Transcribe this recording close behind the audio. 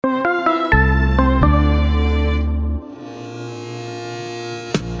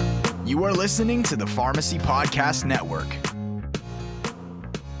You are listening to the Pharmacy Podcast Network.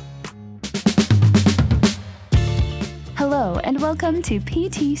 Hello, and welcome to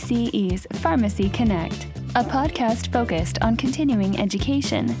PTCE's Pharmacy Connect, a podcast focused on continuing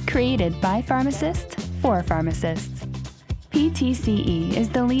education created by pharmacists for pharmacists. PTCE is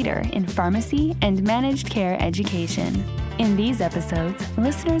the leader in pharmacy and managed care education. In these episodes,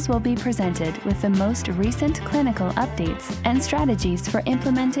 listeners will be presented with the most recent clinical updates and strategies for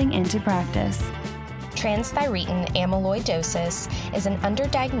implementing into practice. Transthyretin amyloidosis is an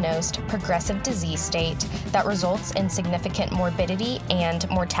underdiagnosed progressive disease state that results in significant morbidity and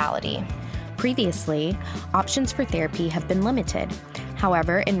mortality. Previously, options for therapy have been limited.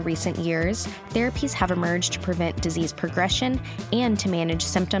 However, in recent years, therapies have emerged to prevent disease progression and to manage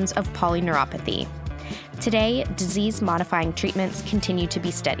symptoms of polyneuropathy. Today, disease-modifying treatments continue to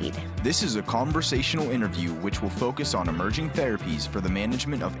be studied. This is a conversational interview which will focus on emerging therapies for the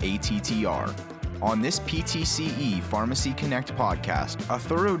management of ATTR. On this PTCE Pharmacy Connect podcast, a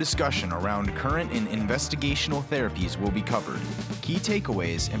thorough discussion around current and investigational therapies will be covered. Key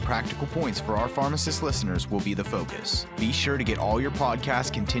takeaways and practical points for our pharmacist listeners will be the focus. Be sure to get all your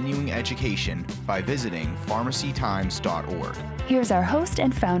podcast continuing education by visiting pharmacytimes.org. Here's our host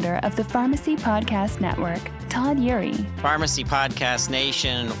and founder of the Pharmacy Podcast Network, Todd Urey. Pharmacy Podcast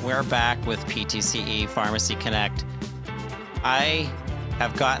Nation, we're back with PTCE Pharmacy Connect. I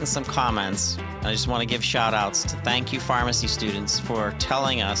have gotten some comments. I just want to give shout outs to thank you pharmacy students for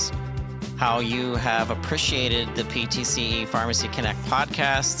telling us how you have appreciated the PTCE Pharmacy Connect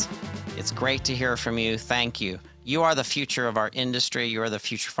podcast. It's great to hear from you. Thank you. You are the future of our industry. You are the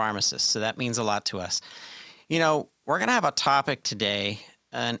future pharmacists. So that means a lot to us. You know, we're going to have a topic today,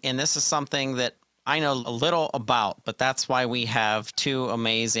 and this is something that I know a little about, but that's why we have two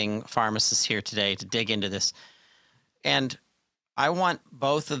amazing pharmacists here today to dig into this. And I want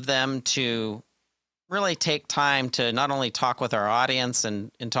both of them to really take time to not only talk with our audience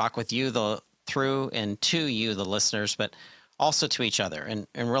and talk with you to you, the listeners, but also to each other and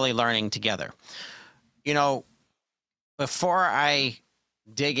really learning together. You know, before I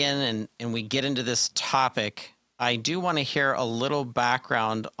dig in and we get into this topic, I do want to hear a little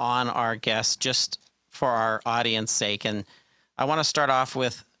background on our guest just for our audience sake. And I want to start off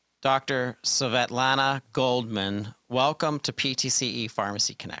with Dr. Svetlana Goldman. Welcome to PTCE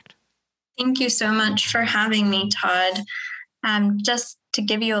Pharmacy Connect. Thank you so much for having me, Todd. Just to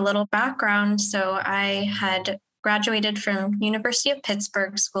give you a little background, so I had graduated from University of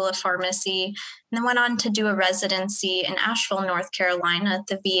Pittsburgh School of Pharmacy and then went on to do a residency in Asheville, North Carolina at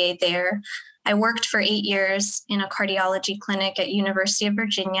the VA there. I worked for 8 years in a cardiology clinic at University of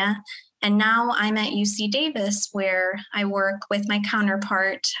Virginia. And now I'm at UC Davis, where I work with my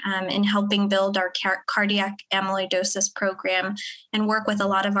counterpart in helping build our cardiac amyloidosis program and work with a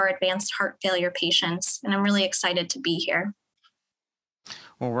lot of our advanced heart failure patients. And I'm really excited to be here.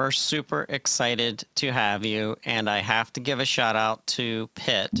 Well, we're super excited to have you. And I have to give a shout out to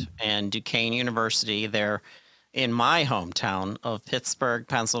Pitt and Duquesne University. They're in my hometown of Pittsburgh,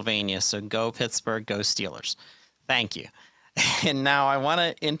 Pennsylvania. So go Pittsburgh, go Steelers. Thank you. And now I want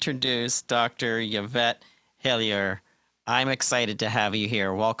to introduce Dr. Yvette Hellier. I'm excited to have you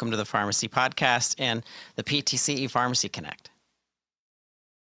here. Welcome to the Pharmacy Podcast and the PTCE Pharmacy Connect.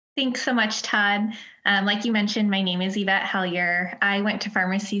 Thanks so much, Todd. Like you mentioned, my name is Yvette Hellier. I went to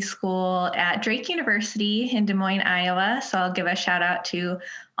pharmacy school at Drake University in Des Moines, Iowa. So I'll give a shout out to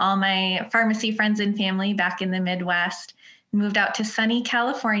all my pharmacy friends and family back in the Midwest. Moved out to sunny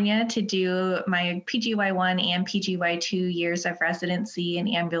California to do my PGY1 and PGY2 years of residency in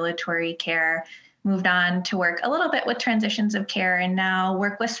ambulatory care. Moved on to work a little bit with transitions of care and now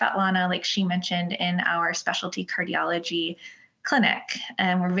work with Svetlana, like she mentioned, in our specialty cardiology clinic.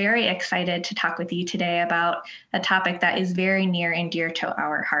 And we're very excited to talk with you today about a topic that is very near and dear to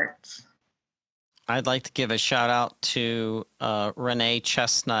our hearts. I'd like to give a shout out to Renee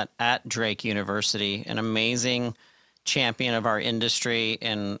Chestnut at Drake University, an amazing champion of our industry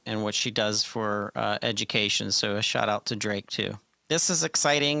and what she does for education. So a shout out to Drake too. This is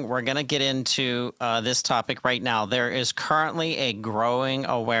exciting. We're going to get into this topic right now. There is currently a growing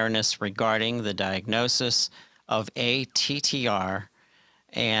awareness regarding the diagnosis of ATTR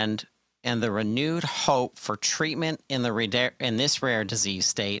and the renewed hope for treatment in this rare disease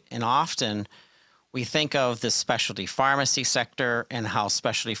state. And often we think of the specialty pharmacy sector and how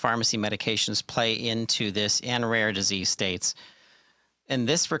specialty pharmacy medications play into this and rare disease states. And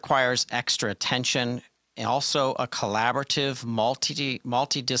this requires extra attention and also a collaborative,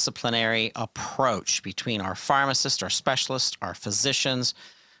 multidisciplinary approach between our pharmacists, our specialists, our physicians,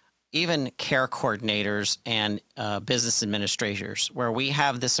 even care coordinators and business administrators, where we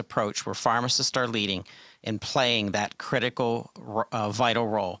have this approach where pharmacists are leading and playing that critical, vital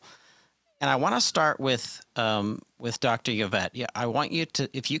role. And I want to start with Dr. Yvette. Yeah, I want you to,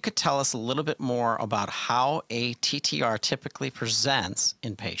 if you could tell us a little bit more about how ATTR typically presents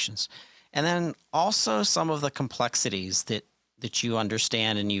in patients, and then also some of the complexities that you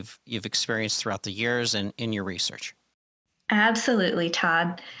understand and you've experienced throughout the years and in your research. Absolutely,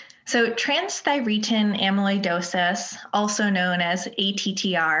 Todd. So transthyretin amyloidosis, also known as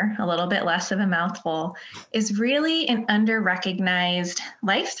ATTR, a little bit less of a mouthful, is really an under-recognized,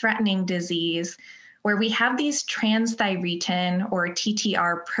 life-threatening disease where we have these transthyretin or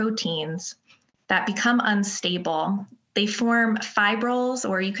TTR proteins that become unstable. They form fibrils,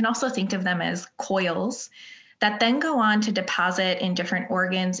 or you can also think of them as coils, that then go on to deposit in different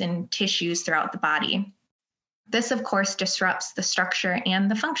organs and tissues throughout the body. This, of course, disrupts the structure and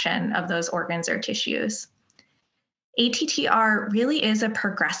the function of those organs or tissues. ATTR really is a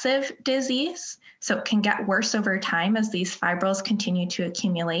progressive disease, so it can get worse over time as these fibrils continue to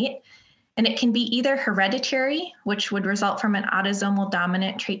accumulate. And it can be either hereditary, which would result from an autosomal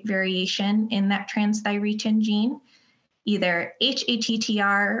dominant trait variation in that transthyretin gene, either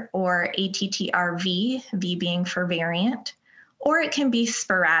hATTR or ATTRV, V being for variant, or it can be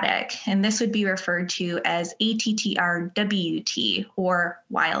sporadic, and this would be referred to as ATTR-WT or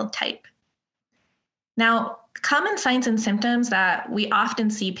wild type. Now, common signs and symptoms that we often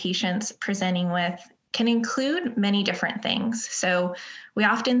see patients presenting with can include many different things. So we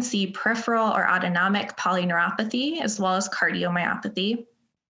often see peripheral or autonomic polyneuropathy as well as cardiomyopathy.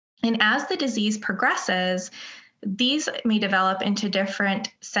 And as the disease progresses, these may develop into different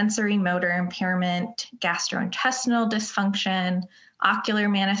sensory motor impairment, gastrointestinal dysfunction, ocular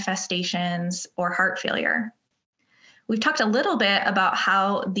manifestations, or heart failure. We've talked a little bit about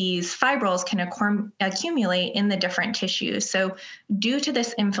how these fibrils can accumulate in the different tissues. So due to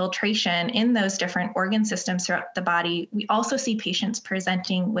this infiltration in those different organ systems throughout the body, we also see patients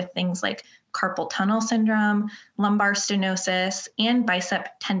presenting with things like carpal tunnel syndrome, lumbar stenosis, and bicep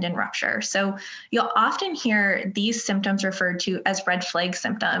tendon rupture. So you'll often hear these symptoms referred to as red flag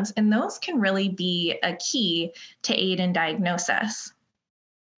symptoms, and those can really be a key to aid in diagnosis.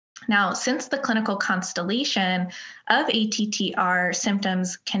 Now, since the clinical constellation of ATTR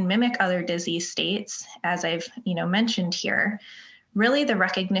symptoms can mimic other disease states, as I've mentioned here, really the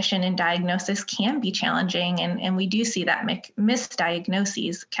recognition and diagnosis can be challenging, and we do see that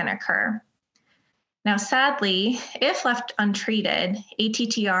misdiagnoses can occur. Now, sadly, if left untreated,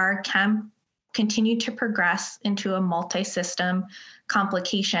 ATTR can continue to progress into a multi-system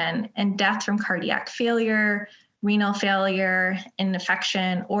complication and death from cardiac failure, renal failure,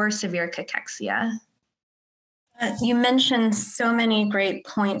 infection, or severe cachexia. You mentioned so many great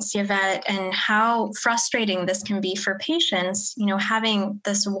points, Yvette, and how frustrating this can be for patients, having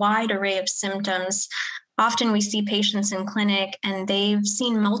this wide array of symptoms. Often we see patients in clinic and they've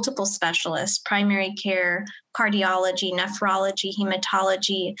seen multiple specialists, primary care, cardiology, nephrology,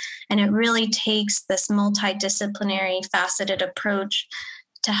 hematology, and it really takes this multidisciplinary, faceted approach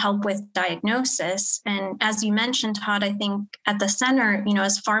to help with diagnosis. And as you mentioned, Todd, I think at the center,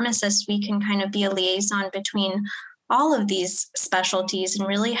 as pharmacists, we can kind of be a liaison between all of these specialties and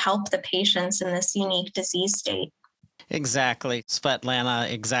really help the patients in this unique disease state. Exactly,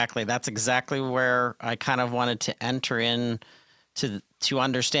 Svetlana, exactly. That's exactly where I kind of wanted to enter in to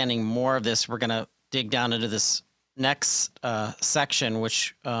understanding more of this. We're going to dig down into this next section,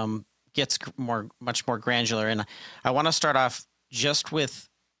 which gets much more granular. And I want to start off just with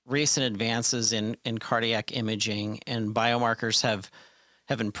recent advances in cardiac imaging, and biomarkers have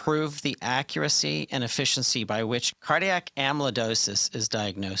improved the accuracy and efficiency by which cardiac amyloidosis is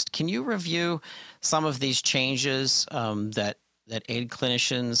diagnosed. Can you review some of these changes that aid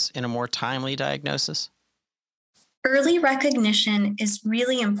clinicians in a more timely diagnosis? Early recognition is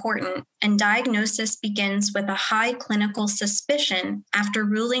really important, and diagnosis begins with a high clinical suspicion after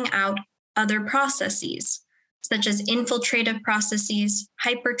ruling out other processes, such as infiltrative processes,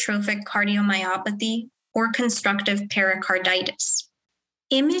 hypertrophic cardiomyopathy, or constructive pericarditis.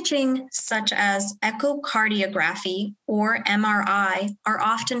 Imaging such as echocardiography or MRI are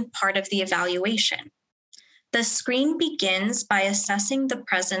often part of the evaluation. The screen begins by assessing the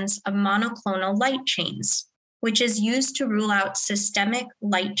presence of monoclonal light chains, which is used to rule out systemic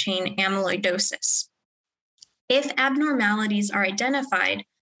light chain amyloidosis. If abnormalities are identified,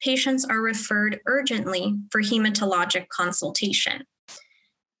 patients are referred urgently for hematologic consultation.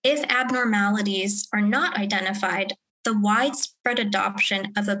 If abnormalities are not identified, the widespread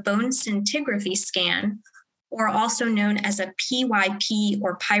adoption of a bone scintigraphy scan or also known as a PYP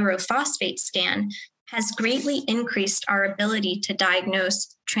or pyrophosphate scan, has greatly increased our ability to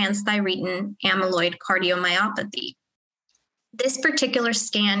diagnose transthyretin amyloid cardiomyopathy. This particular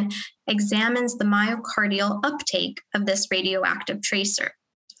scan examines the myocardial uptake of this radioactive tracer.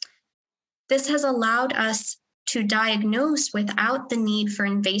 This has allowed us to diagnose without the need for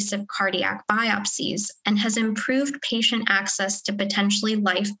invasive cardiac biopsies and has improved patient access to potentially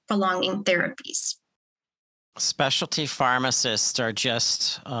life-prolonging therapies. Specialty pharmacists are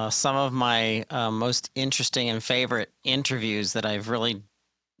just some of my most interesting and favorite interviews that I've really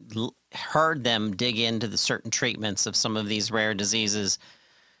heard them dig into the certain treatments of some of these rare diseases.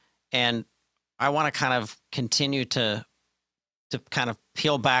 And I want to kind of continue to kind of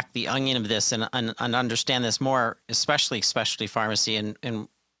peel back the onion of this and understand this more, especially specialty pharmacy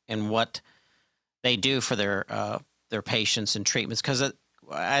and what they do for their patients and treatments. Because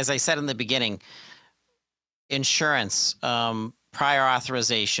as I said in the beginning, insurance, prior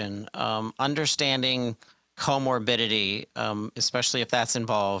authorization, understanding comorbidity, especially if that's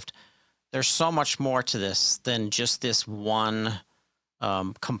involved. There's so much more to this than just this one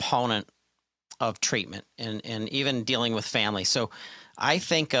component of treatment and even dealing with family. So I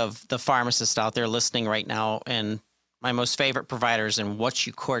think of the pharmacist out there listening right now and my most favorite providers and what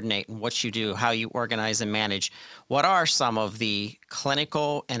you coordinate and what you do, how you organize and manage. What are some of the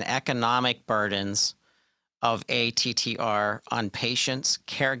clinical and economic burdens of ATTR on patients,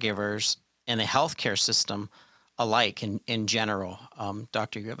 caregivers, and the healthcare system alike in general?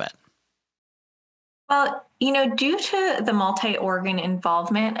 Dr. Yvette. Well, due to the multi-organ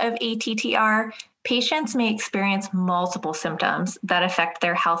involvement of ATTR, patients may experience multiple symptoms that affect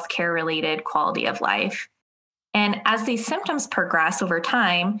their healthcare-related quality of life. And as these symptoms progress over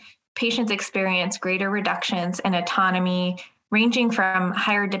time, patients experience greater reductions in autonomy, ranging from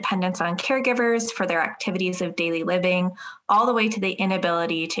higher dependence on caregivers for their activities of daily living, all the way to the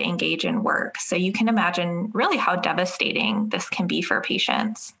inability to engage in work. So you can imagine really how devastating this can be for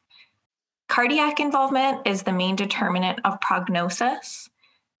patients. Cardiac involvement is the main determinant of prognosis.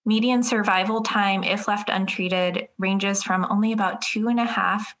 Median survival time, if left untreated, ranges from only about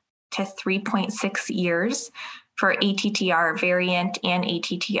 2.5 to 3.6 years for ATTR variant and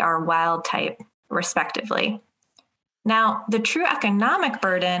ATTR wild type, respectively. Now, the true economic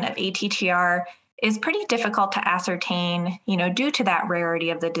burden of ATTR is pretty difficult to ascertain, due to that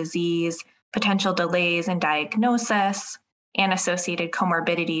rarity of the disease, potential delays in diagnosis, and associated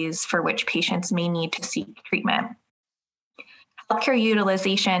comorbidities for which patients may need to seek treatment. Healthcare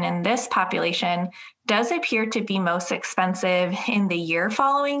utilization in this population does appear to be most expensive in the year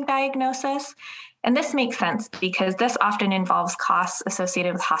following diagnosis. And this makes sense because this often involves costs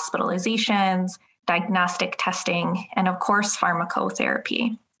associated with hospitalizations, diagnostic testing, and of course,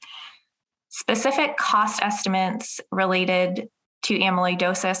 pharmacotherapy. Specific cost estimates related to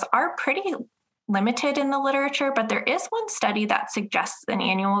amyloidosis are pretty limited in the literature, but there is one study that suggests an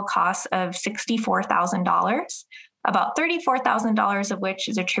annual cost of $64,000, about $34,000 of which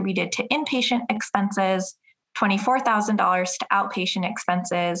is attributed to inpatient expenses, $24,000 to outpatient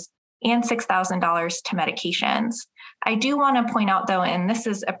expenses, and $6,000 to medications. I do want to point out, though, and this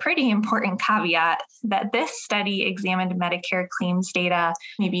is a pretty important caveat, that this study examined Medicare claims data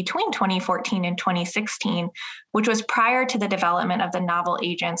between 2014 and 2016, which was prior to the development of the novel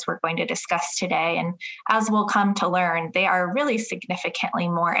agents we're going to discuss today. And as we'll come to learn, they are really significantly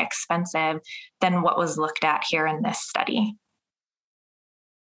more expensive than what was looked at here in this study.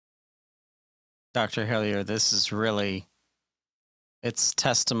 Dr. Hellier, this is really, it's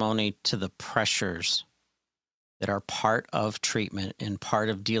testimony to the pressures that are part of treatment and part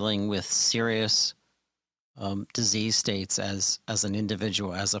of dealing with serious disease states as an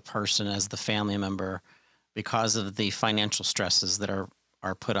individual, as a person, as the family member, because of the financial stresses that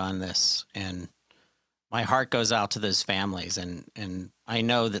are put on this. And my heart goes out to those families. And I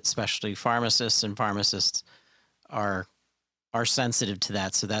know that specialty pharmacists and pharmacists are sensitive to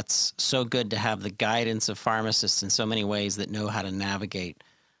that. So that's so good to have the guidance of pharmacists in so many ways that know how to navigate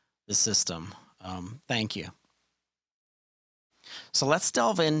the system. Thank you. So let's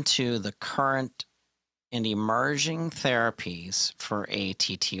delve into the current and emerging therapies for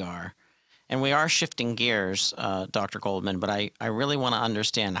ATTR. And we are shifting gears, Dr. Goldman, but I really want to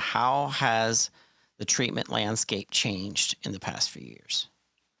understand, how has the treatment landscape changed in the past few years?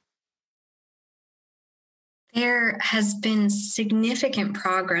 There has been significant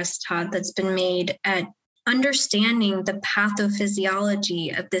progress, Todd, that's been made at understanding the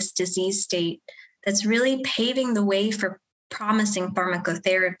pathophysiology of this disease state that's really paving the way for promising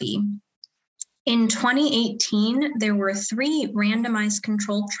pharmacotherapy. In 2018, there were 3 randomized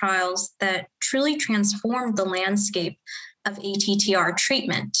controlled trials that truly transformed the landscape of ATTR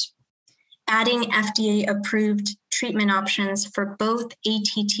treatment, adding FDA-approved treatment options for both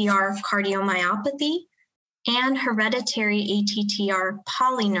ATTR cardiomyopathy and hereditary ATTR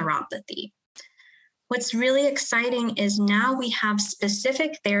polyneuropathy. What's really exciting is now we have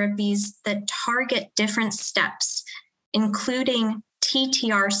specific therapies that target different steps, including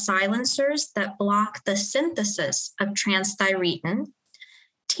TTR silencers that block the synthesis of transthyretin,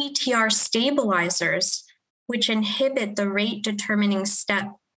 TTR stabilizers, which inhibit the rate-determining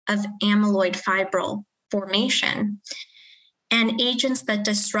step of amyloid fibril formation, and agents that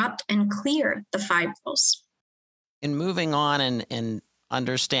disrupt and clear the fibrils. In moving on and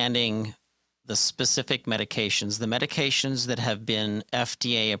understanding the specific medications, the medications that have been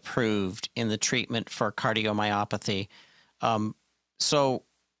FDA approved in the treatment for cardiomyopathy, and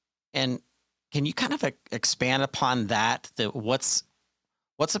can you kind of expand upon that? What's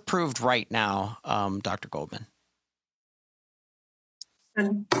approved right now, Dr. Goldman?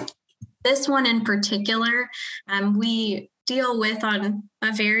 This one in particular, we deal with on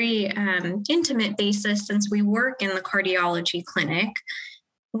a very intimate basis since we work in the cardiology clinic.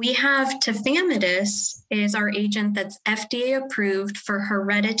 We have tafamidis is our agent that's FDA approved for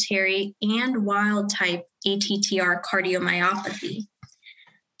hereditary and wild type ATTR cardiomyopathy.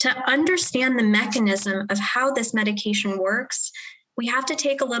 To understand the mechanism of how this medication works, we have to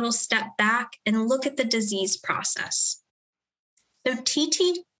take a little step back and look at the disease process. So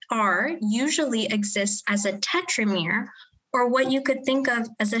TTR usually exists as a tetromere, or what you could think of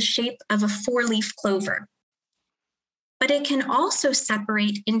as a shape of a 4-leaf clover. But it can also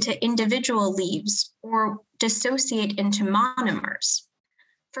separate into individual leaves or dissociate into monomers.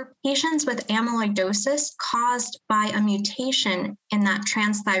 For patients with amyloidosis caused by a mutation in that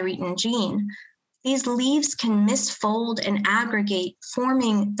transthyretin gene, these leaves can misfold and aggregate,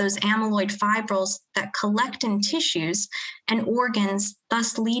 forming those amyloid fibrils that collect in tissues and organs,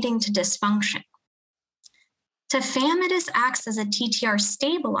 thus leading to dysfunction. Tafamidis acts as a TTR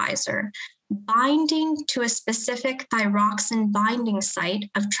stabilizer, binding to a specific thyroxine binding site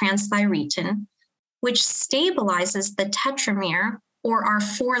of transthyretin, which stabilizes the tetromere, or our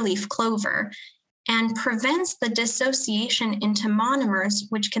 4-leaf clover, and prevents the dissociation into monomers,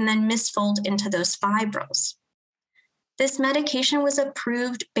 which can then misfold into those fibrils. This medication was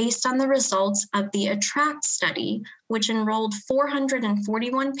approved based on the results of the ATTRACT study, which enrolled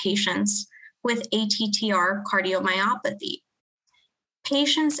 441 patients with ATTR cardiomyopathy.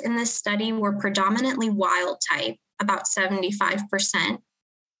 Patients in this study were predominantly wild type, about 75%,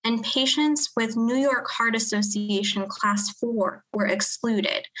 and patients with New York Heart Association Class 4 were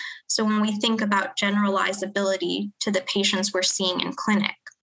excluded. So when we think about generalizability to the patients we're seeing in clinic,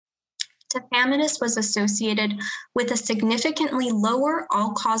 tafamidis was associated with a significantly lower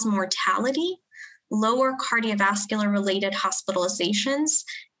all-cause mortality, lower cardiovascular-related hospitalizations,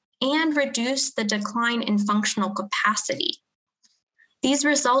 and reduced the decline in functional capacity. These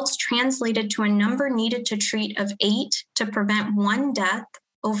results translated to a number needed to treat of 8 to prevent 1 death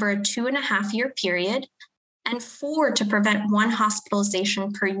over a 2.5-year period, and 4 to prevent 1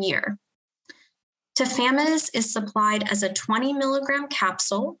 hospitalization per year. Tafamidis is supplied as a 20 milligram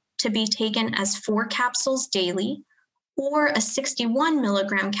capsule to be taken as 4 capsules daily, or a 61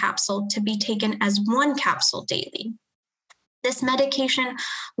 milligram capsule to be taken as 1 capsule daily. This medication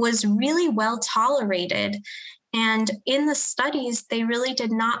was really well tolerated, and in the studies, they really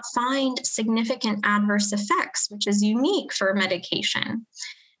did not find significant adverse effects, which is unique for a medication,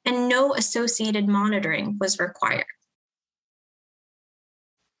 and no associated monitoring was required.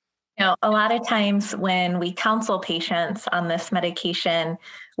 You know, a lot of times when we counsel patients on this medication,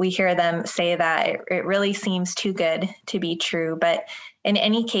 we hear them say that it really seems too good to be true. But in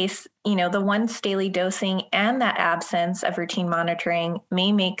any case, you know, the once daily dosing and that absence of routine monitoring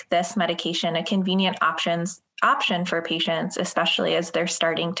may make this medication a convenient option for patients, especially as they're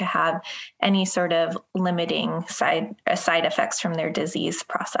starting to have any sort of limiting side effects from their disease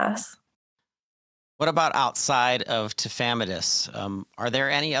process. What about outside of tafamidis? Are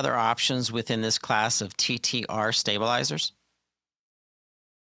there any other options within this class of TTR stabilizers?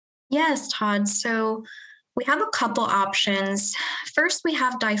 Yes, Todd. So we have a couple options. First, we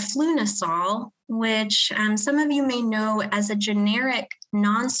have diflunisal, which some of you may know as a generic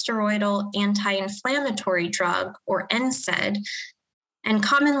non-steroidal anti-inflammatory drug, or NSAID. And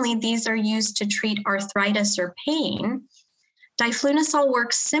commonly, these are used to treat arthritis or pain. Diflunisal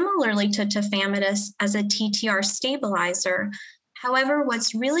works similarly to tafamidis as a TTR stabilizer. However,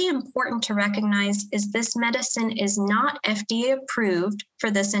 what's really important to recognize is this medicine is not FDA approved for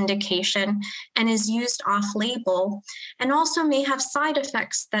this indication and is used off-label, and also may have side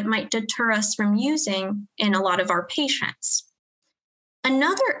effects that might deter us from using in a lot of our patients.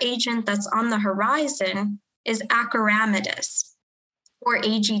 Another agent that's on the horizon is acoramidis, or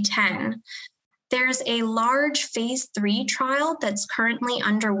AG10. There's a large phase 3 trial that's currently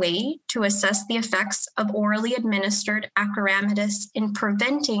underway to assess the effects of orally administered acoramidis in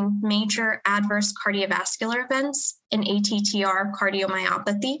preventing major adverse cardiovascular events in ATTR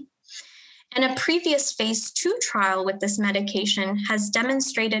cardiomyopathy. And a previous phase 2 trial with this medication has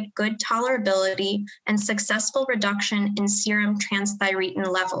demonstrated good tolerability and successful reduction in serum transthyretin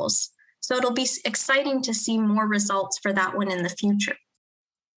levels. So it'll be exciting to see more results for that one in the future.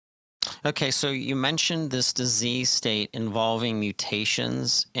 Okay, so you mentioned this disease state involving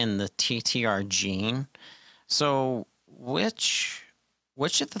mutations in the TTR gene. So which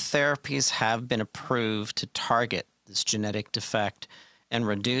of the therapies have been approved to target this genetic defect and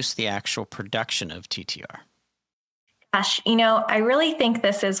reduce the actual production of TTR? Gosh, I really think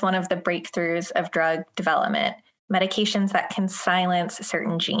this is one of the breakthroughs of drug development, medications that can silence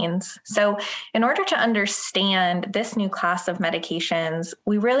certain genes. So in order to understand this new class of medications,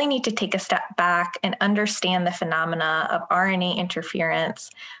 we really need to take a step back and understand the phenomena of RNA interference,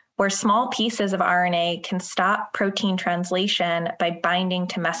 where small pieces of RNA can stop protein translation by binding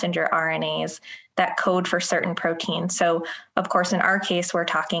to messenger RNAs that code for certain proteins. So, of course, in our case, we're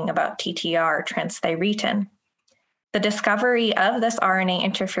talking about TTR, transthyretin. The discovery of this RNA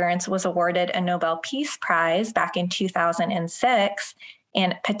interference was awarded a Nobel Peace Prize back in 2006,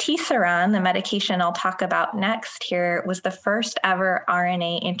 and patisiran, the medication I'll talk about next here, was the first ever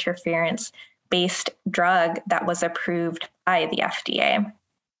RNA interference-based drug that was approved by the FDA.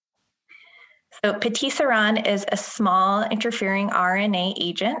 So patisiran is a small interfering RNA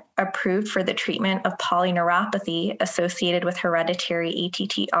agent approved for the treatment of polyneuropathy associated with hereditary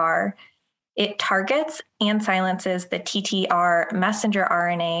ATTR. It targets and silences the TTR messenger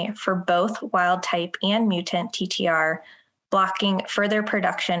RNA for both wild type and mutant TTR, blocking further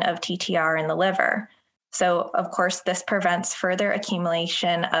production of TTR in the liver. So, of course, this prevents further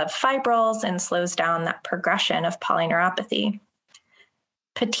accumulation of fibrils and slows down that progression of polyneuropathy.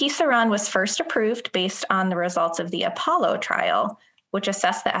 Patisiran was first approved based on the results of the Apollo trial, which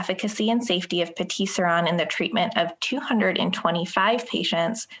assessed the efficacy and safety of patisiran in the treatment of 225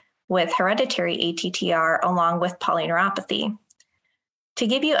 patients with hereditary ATTR along with polyneuropathy. To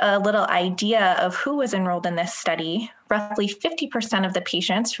give you a little idea of who was enrolled in this study, roughly 50% of the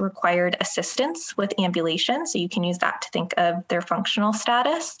patients required assistance with ambulation, so you can use that to think of their functional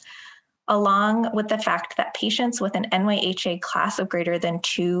status, along with the fact that patients with an NYHA class of greater than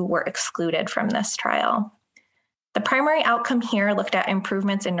 2 were excluded from this trial. The primary outcome here looked at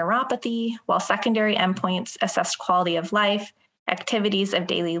improvements in neuropathy, while secondary endpoints assessed quality of life, activities of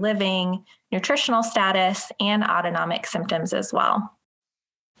daily living, nutritional status, and autonomic symptoms as well.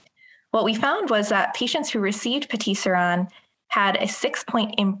 What we found was that patients who received patisiran had a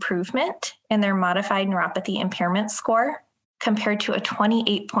 6-point improvement in their modified neuropathy impairment score compared to a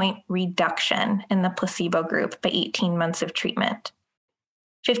 28-point reduction in the placebo group by 18 months of treatment.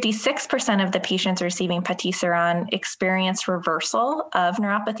 56% of the patients receiving patisiran experienced reversal of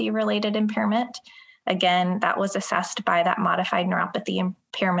neuropathy-related impairment. Again, that was assessed by that modified neuropathy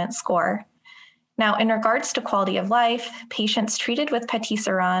impairment score. Now, in regards to quality of life, patients treated with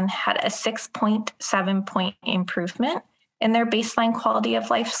patisiran had a 6.7-point improvement in their baseline quality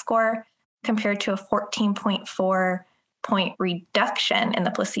of life score compared to a 14.4-point reduction in the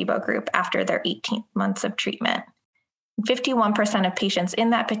placebo group after their 18 months of treatment. 51% of patients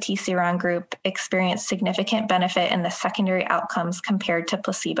in that patisiran group experienced significant benefit in the secondary outcomes compared to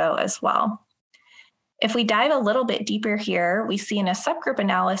placebo as well. If we dive a little bit deeper here, we see in a subgroup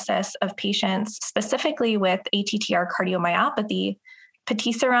analysis of patients specifically with ATTR cardiomyopathy,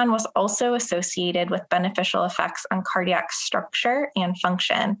 patisiran was also associated with beneficial effects on cardiac structure and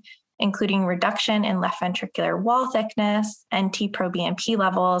function, including reduction in left ventricular wall thickness, NT-proBNP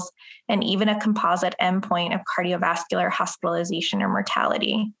levels, and even a composite endpoint of cardiovascular hospitalization or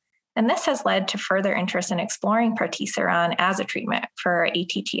mortality. And this has led to further interest in exploring patisiran as a treatment for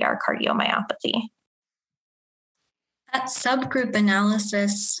ATTR cardiomyopathy. That subgroup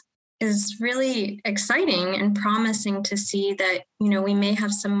analysis is really exciting and promising to see that, we may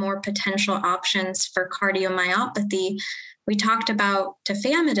have some more potential options for cardiomyopathy. We talked about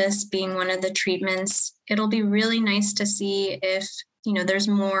tafamidis being one of the treatments. It'll be really nice to see if, there's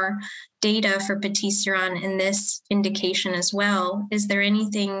more data for patisiran in this indication as well. Is there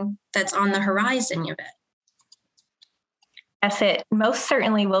anything that's on the horizon, Yvette? Yes, it most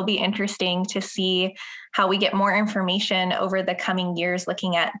certainly will be interesting to see how we get more information over the coming years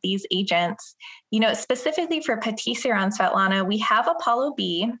looking at these agents. Specifically for patisiran, Svetlana, we have Apollo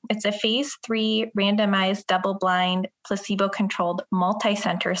B. It's a phase 3 randomized double-blind placebo-controlled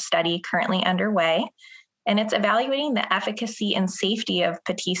multi-center study currently underway. And it's evaluating the efficacy and safety of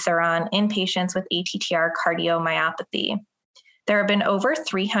patisiran in patients with ATTR cardiomyopathy. There have been over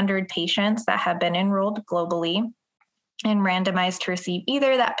 300 patients that have been enrolled globally and randomized to receive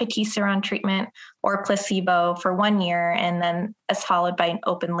either that patisiran treatment or placebo for 1 year, and then as followed by an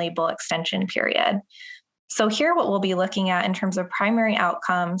open label extension period. So here, what we'll be looking at in terms of primary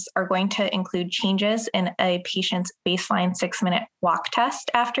outcomes are going to include changes in a patient's baseline 6-minute walk test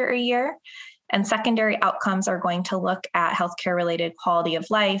after a year. And secondary outcomes are going to look at healthcare-related quality of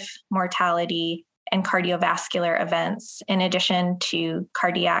life, mortality, and cardiovascular events, in addition to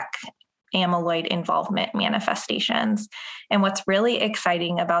cardiac amyloid involvement manifestations. And what's really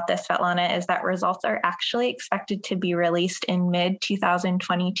exciting about this, Svetlana, is that results are actually expected to be released in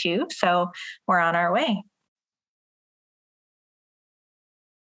mid-2022. So we're on our way.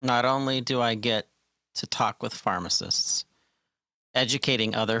 Not only do I get to talk with pharmacists,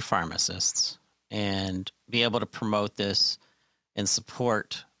 educating other pharmacists, and be able to promote this and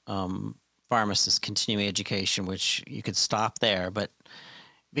support pharmacists' continuing education, which you could stop there, but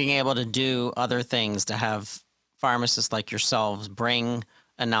being able to do other things, to have pharmacists like yourselves bring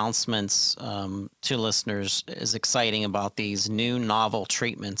announcements to listeners is exciting about these new novel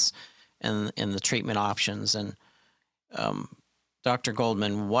treatments and the treatment options. And Dr.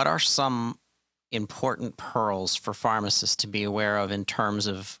 Goldman, what are some important pearls for pharmacists to be aware of in terms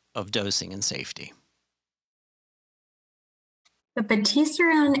of dosing and safety? The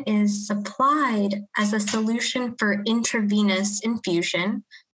patisiran is supplied as a solution for intravenous infusion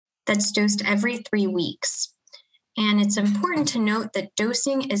that's dosed every 3 weeks. And it's important to note that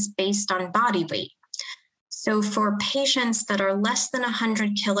dosing is based on body weight. So for patients that are less than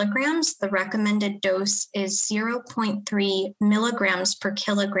 100 kilograms, the recommended dose is 0.3 milligrams per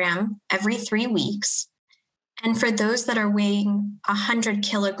kilogram every 3 weeks. And for those that are weighing 100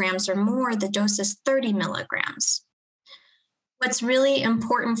 kilograms or more, the dose is 30 milligrams. What's really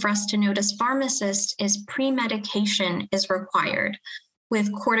important for us to note as pharmacists is pre-medication is required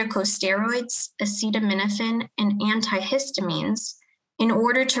with corticosteroids, acetaminophen, and antihistamines in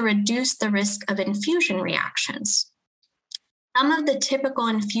order to reduce the risk of infusion reactions. Some of the typical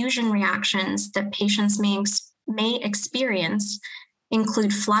infusion reactions that patients may experience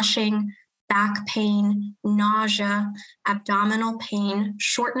include flushing, back pain, nausea, abdominal pain,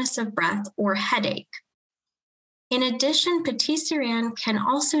 shortness of breath, or headache. In addition, patisiran can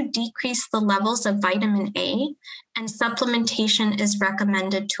also decrease the levels of vitamin A, and supplementation is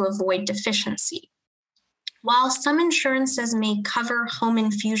recommended to avoid deficiency. While some insurances may cover home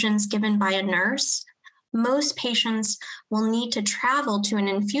infusions given by a nurse, most patients will need to travel to an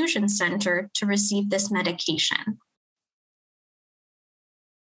infusion center to receive this medication.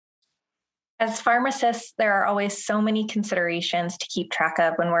 As pharmacists, there are always so many considerations to keep track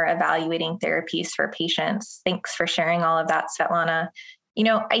of when we're evaluating therapies for patients. Thanks for sharing all of that, Svetlana.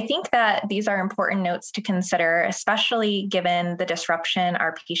 I think that these are important notes to consider, especially given the disruption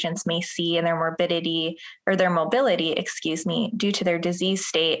our patients may see in their mobility, due to their disease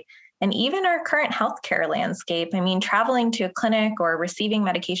state, and even our current healthcare landscape. Traveling to a clinic or receiving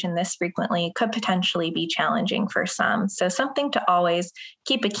medication this frequently could potentially be challenging for some. So something to always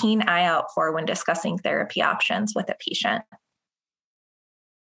keep a keen eye out for when discussing therapy options with a patient.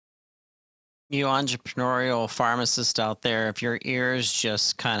 You entrepreneurial pharmacists out there, if your ears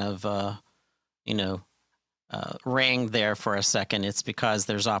just kind of, rang there for a second, it's because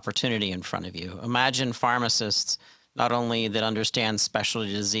there's opportunity in front of you. Imagine pharmacists not only that understand specialty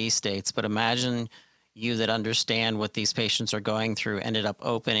disease states, but imagine you that understand what these patients are going through ended up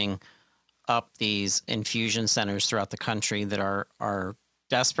opening up these infusion centers throughout the country that are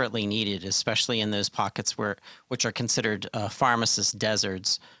desperately needed, especially in those pockets which are considered pharmacist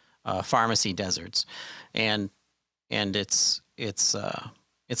deserts, pharmacy deserts, and it's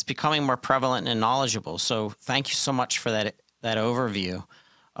becoming more prevalent and knowledgeable. So thank you so much for that overview.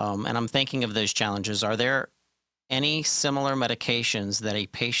 And I'm thinking of those challenges. Are there any similar medications that a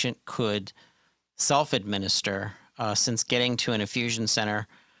patient could self-administer, since getting to an infusion center,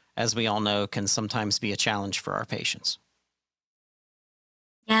 as we all know, can sometimes be a challenge for our patients?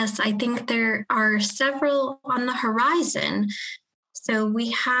 Yes, I think there are several on the horizon. So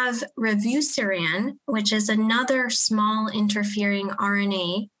we have revusiran, which is another small interfering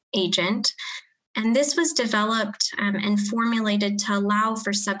RNA agent. And this was developed and formulated to allow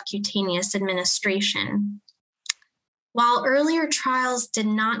for subcutaneous administration. While earlier trials did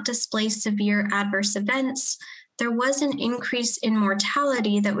not display severe adverse events, there was an increase in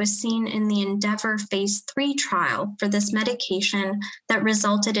mortality that was seen in the Endeavor phase 3 trial for this medication that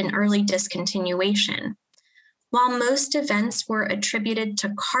resulted in early discontinuation. While most events were attributed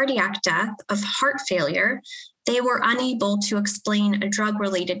to cardiac death of heart failure, they were unable to explain a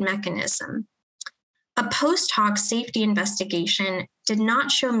drug-related mechanism. A post-hoc safety investigation did not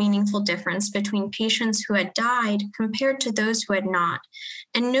show meaningful difference between patients who had died compared to those who had not,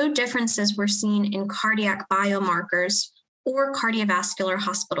 and no differences were seen in cardiac biomarkers or cardiovascular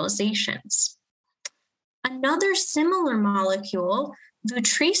hospitalizations. Another similar molecule,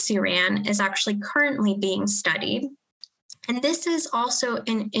 vutrisiran, is actually currently being studied. And this is also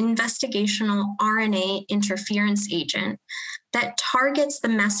an investigational RNA interference agent that targets the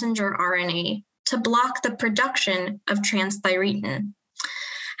messenger RNA to block the production of transthyretin.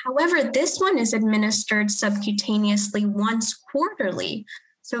 However, this one is administered subcutaneously once quarterly,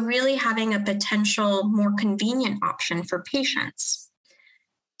 so really having a potential more convenient option for patients.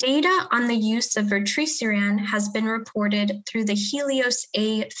 Data on the use of vutrisiran has been reported through the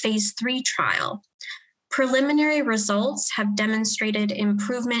Helios-A phase 3 trial. Preliminary results have demonstrated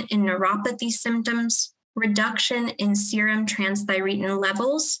improvement in neuropathy symptoms, reduction in serum transthyretin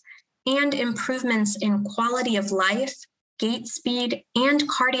levels, and improvements in quality of life, gait speed, and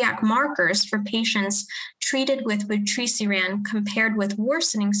cardiac markers for patients treated with vutrisiran compared with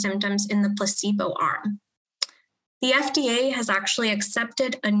worsening symptoms in the placebo arm. The FDA has actually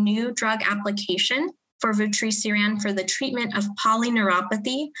accepted a new drug application for vutrisiran for the treatment of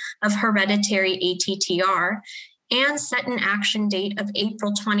polyneuropathy of hereditary ATTR and set an action date of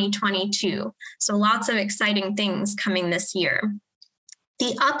April 2022. So lots of exciting things coming this year.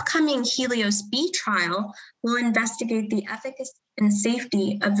 The upcoming Helios-B trial will investigate the efficacy and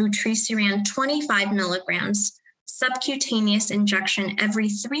safety of vutrisiran 25 milligrams subcutaneous injection every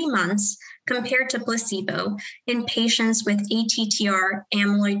 3 months compared to placebo in patients with ATTR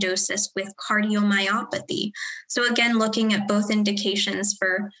amyloidosis with cardiomyopathy. So again, looking at both indications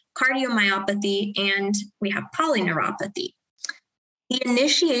for cardiomyopathy and we have polyneuropathy. The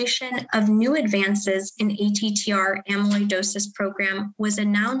initiation of new advances in ATTR amyloidosis program was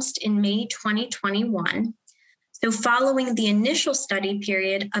announced in May 2021. So following the initial study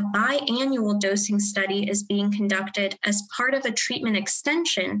period, a biannual dosing study is being conducted as part of a treatment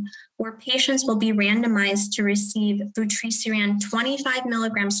extension where patients will be randomized to receive vutrisiran 25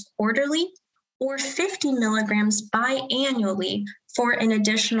 milligrams quarterly or 50 milligrams biannually for an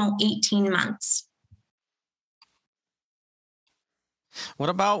additional 18 months. What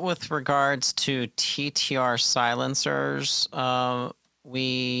about with regards to TTR silencers?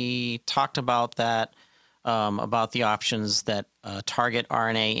 We talked about that, about the options that target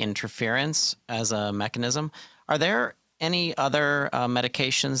RNA interference as a mechanism. Are there any other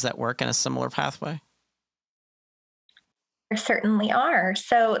medications that work in a similar pathway? There certainly are.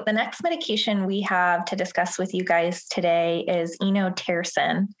 So the next medication we have to discuss with you guys today is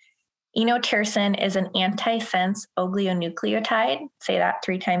inotersen. Inotersen is an antisense oligonucleotide, say that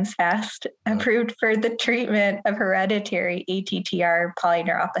 3 times fast, approved for the treatment of hereditary ATTR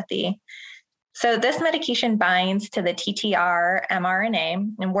polyneuropathy. So this medication binds to the TTR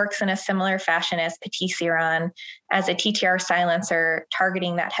mRNA and works in a similar fashion as patisiran as a TTR silencer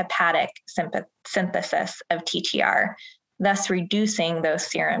targeting that hepatic synthesis of TTR, thus reducing those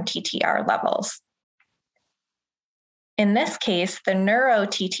serum TTR levels. In this case, the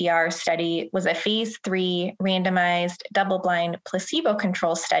NEURO-TTR study was a phase 3 randomized double-blind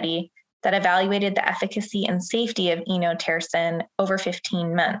placebo-controlled study that evaluated the efficacy and safety of inotersen over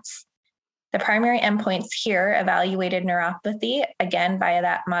 15 months. The primary endpoints here evaluated neuropathy, again via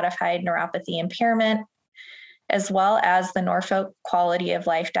that modified neuropathy impairment, as well as the Norfolk Quality of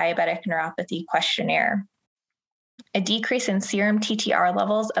Life Diabetic Neuropathy Questionnaire. A decrease in serum TTR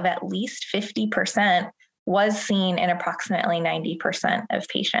levels of at least 50% was seen in approximately 90% of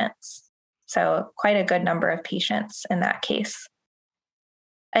patients. So quite a good number of patients in that case.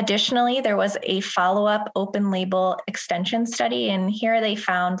 Additionally, there was a follow-up open label extension study, and here they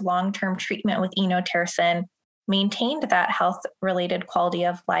found long-term treatment with inotersen maintained that health-related quality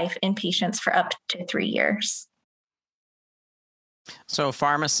of life in patients for up to 3 years. So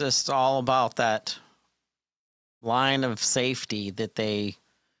pharmacists all about that line of safety that they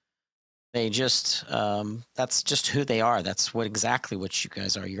just, that's just who they are. That's exactly what you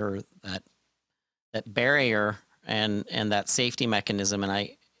guys are. You're that barrier and that safety mechanism. And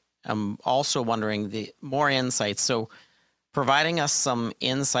I'm also wondering the more insights. So providing us some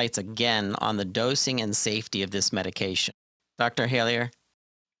insights again on the dosing and safety of this medication. Dr. Hellier?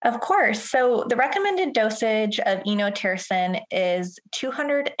 Of course. So the recommended dosage of enotersen is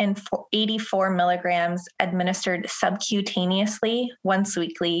 284 milligrams administered subcutaneously once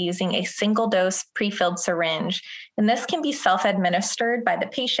weekly using a single dose pre-filled syringe. And this can be self-administered by the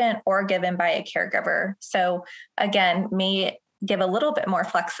patient or given by a caregiver. So again, may give a little bit more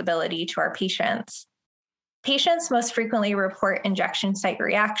flexibility to our patients. Patients most frequently report injection site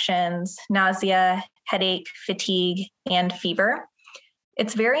reactions, nausea, headache, fatigue, and fever.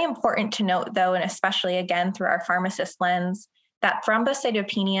 It's very important to note, though, and especially again through our pharmacist lens, that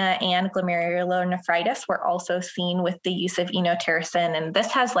thrombocytopenia and glomerulonephritis were also seen with the use of enotersen, and this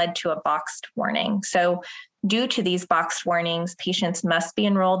has led to a boxed warning. So due to these boxed warnings, patients must be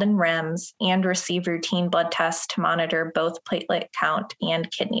enrolled in REMS and receive routine blood tests to monitor both platelet count and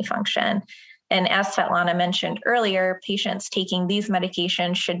kidney function. And as Svetlana mentioned earlier, patients taking these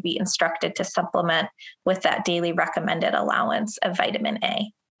medications should be instructed to supplement with that daily recommended allowance of vitamin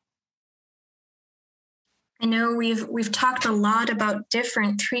A. I know we've talked a lot about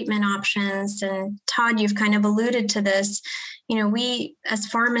different treatment options, and Todd, you've kind of alluded to this. We as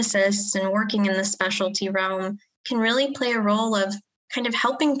pharmacists and working in the specialty realm can really play a role of kind of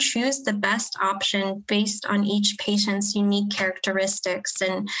helping choose the best option based on each patient's unique characteristics.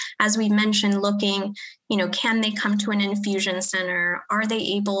 And as we mentioned, looking, can they come to an infusion center? Are they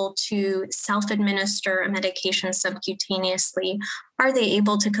able to self-administer a medication subcutaneously? Are they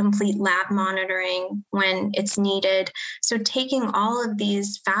able to complete lab monitoring when it's needed? So taking all of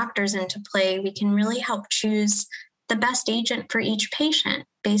these factors into play, we can really help choose the best agent for each patient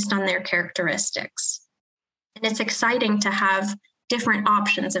based on their characteristics. And it's exciting to have different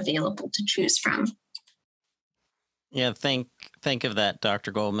options available to choose from. Yeah, think of that,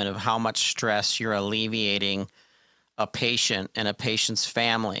 Dr. Goldman, of how much stress you're alleviating a patient and a patient's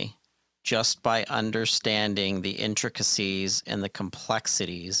family just by understanding the intricacies and the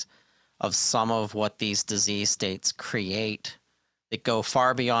complexities of some of what these disease states create that go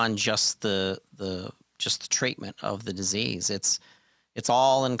far beyond just the treatment of the disease. It's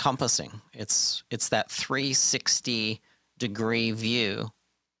all encompassing. It's that 360-degree view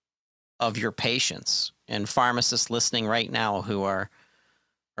of your patients. And pharmacists listening right now who are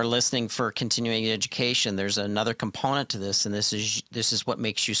listening for continuing education, there's another component to this, and this is what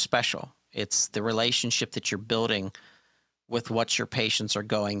makes you special. It's the relationship that you're building with what your patients are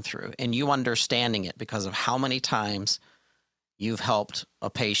going through, and you understanding it because of how many times you've helped a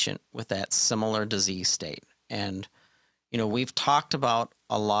patient with that similar disease state. And we've talked about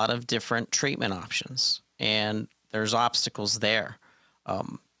a lot of different treatment options, and there's obstacles there.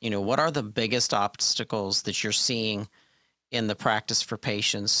 What are the biggest obstacles that you're seeing in the practice for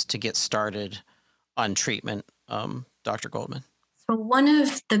patients to get started on treatment, Dr. Goldman? So one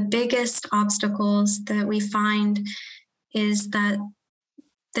of the biggest obstacles that we find is that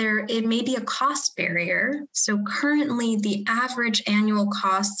it may be a cost barrier. So currently the average annual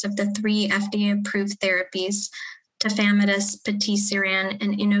costs of the 3 FDA-approved therapies, tafamidis, patisiran,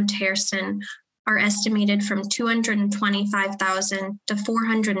 and enotersen, are estimated from $225,000 to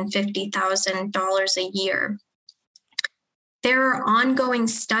 $450,000 a year. There are ongoing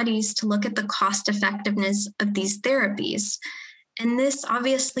studies to look at the cost effectiveness of these therapies, and this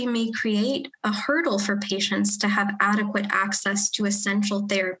obviously may create a hurdle for patients to have adequate access to essential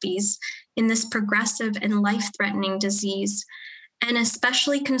therapies in this progressive and life-threatening disease, and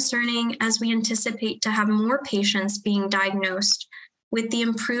especially concerning as we anticipate to have more patients being diagnosed with the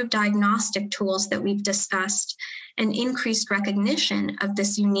improved diagnostic tools that we've discussed and increased recognition of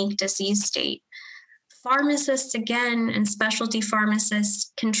this unique disease state. Pharmacists, again, and specialty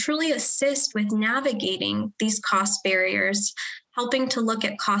pharmacists can truly assist with navigating these cost barriers, helping to look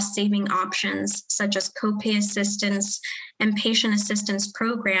at cost-saving options such as copay assistance and patient assistance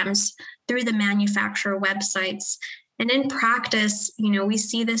programs through the manufacturer websites. And in practice, we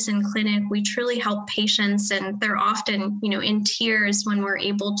see this in clinic. We truly help patients, and they're often, in tears when we're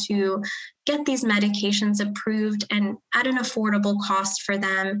able to get these medications approved and at an affordable cost for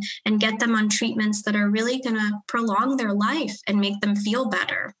them and get them on treatments that are really going to prolong their life and make them feel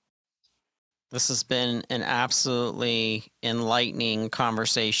better. This has been an absolutely enlightening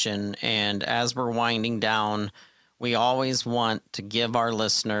conversation. And as we're winding down, we always want to give our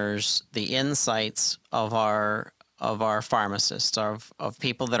listeners the insights of our pharmacists, of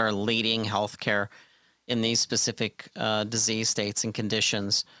people that are leading healthcare in these specific disease states and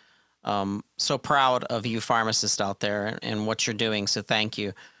conditions. So proud of you pharmacists out there and what you're doing. So thank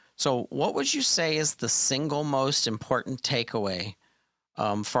you. So what would you say is the single most important takeaway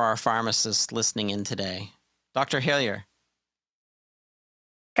for our pharmacists listening in today? Dr. Hellier.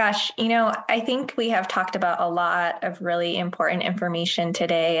 Gosh, I think we have talked about a lot of really important information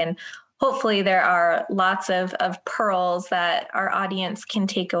today, and hopefully there are lots of pearls that our audience can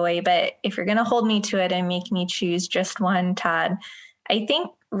take away. But if you're going to hold me to it and make me choose just one, Todd, I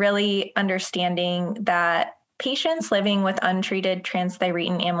think really understanding that patients living with untreated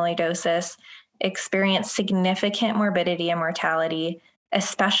transthyretin amyloidosis experience significant morbidity and mortality,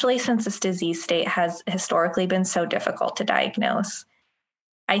 especially since this disease state has historically been so difficult to diagnose.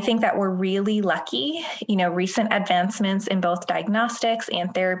 I think that we're really lucky. Recent advancements in both diagnostics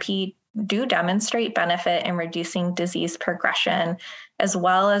and therapy do demonstrate benefit in reducing disease progression, as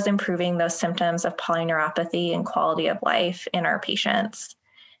well as improving those symptoms of polyneuropathy and quality of life in our patients.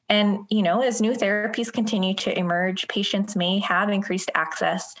 And, as new therapies continue to emerge, patients may have increased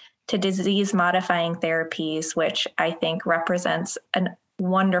access to disease-modifying therapies, which I think represents a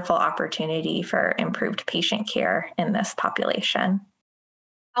wonderful opportunity for improved patient care in this population.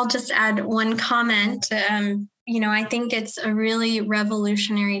 I'll just add one comment. I think it's a really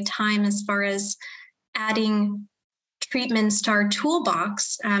revolutionary time as far as adding treatments to our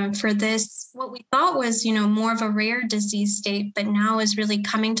toolbox for this, what we thought was, more of a rare disease state, but now is really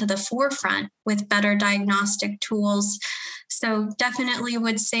coming to the forefront with better diagnostic tools. So definitely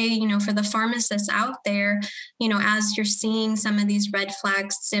would say, for the pharmacists out there, as you're seeing some of these red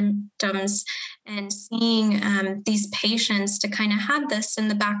flag symptoms and seeing these patients, to kind of have this in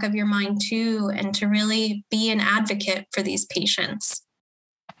the back of your mind too, and to really be an advocate for these patients.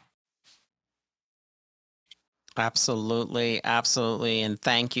 Absolutely. And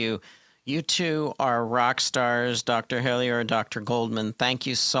thank you. You two are rock stars, Dr. Hellier, Dr. Goldman. Thank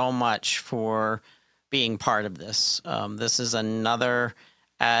you so much for being part of this. This is another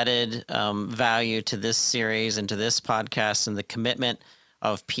added value to this series and to this podcast, and the commitment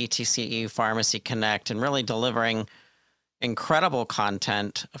of PTCE Pharmacy Connect, and really delivering incredible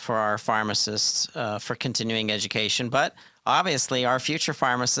content for our pharmacists for continuing education. But obviously, our future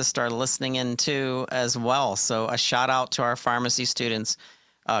pharmacists are listening in too as well. So a shout out to our pharmacy students.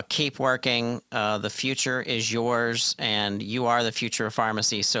 Keep working. The future is yours, and you are the future of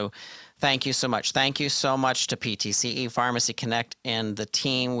pharmacy. So thank you so much. Thank you so much to PTCE Pharmacy Connect and the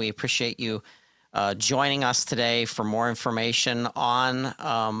team. We appreciate you joining us today. For more information on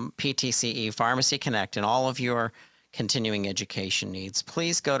PTCE Pharmacy Connect and all of your continuing education needs,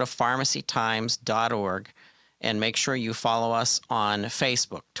 please go to pharmacytimes.org and make sure you follow us on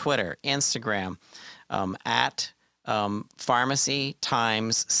Facebook, Twitter, Instagram, at Pharmacy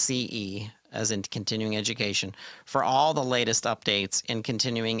Times CE, as in continuing education, for all the latest updates in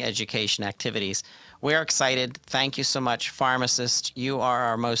continuing education activities. We're excited. Thank you so much, pharmacists. You are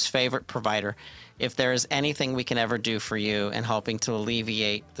our most favorite provider. If there is anything we can ever do for you in helping to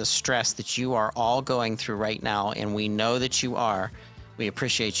alleviate the stress that you are all going through right now, and we know that you are, we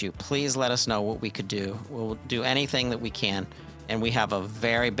appreciate you. Please let us know what we could do. We'll do anything that we can. And we have a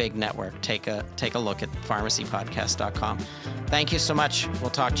very big network. Take a look at pharmacypodcast.com. Thank you so much.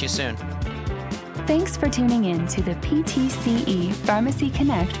 We'll talk to you soon. Thanks for tuning in to the PTCE Pharmacy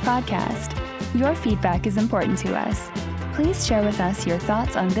Connect podcast. Your feedback is important to us. Please share with us your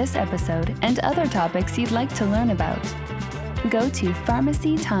thoughts on this episode and other topics you'd like to learn about. Go to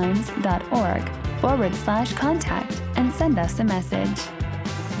pharmacytimes.org/contact and send us a message.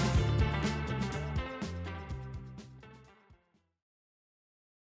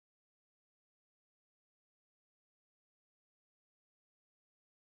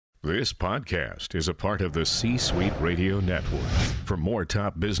 This podcast is a part of the C-Suite Radio Network. For more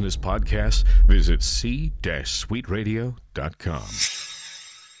top business podcasts, visit c-suiteradio.com.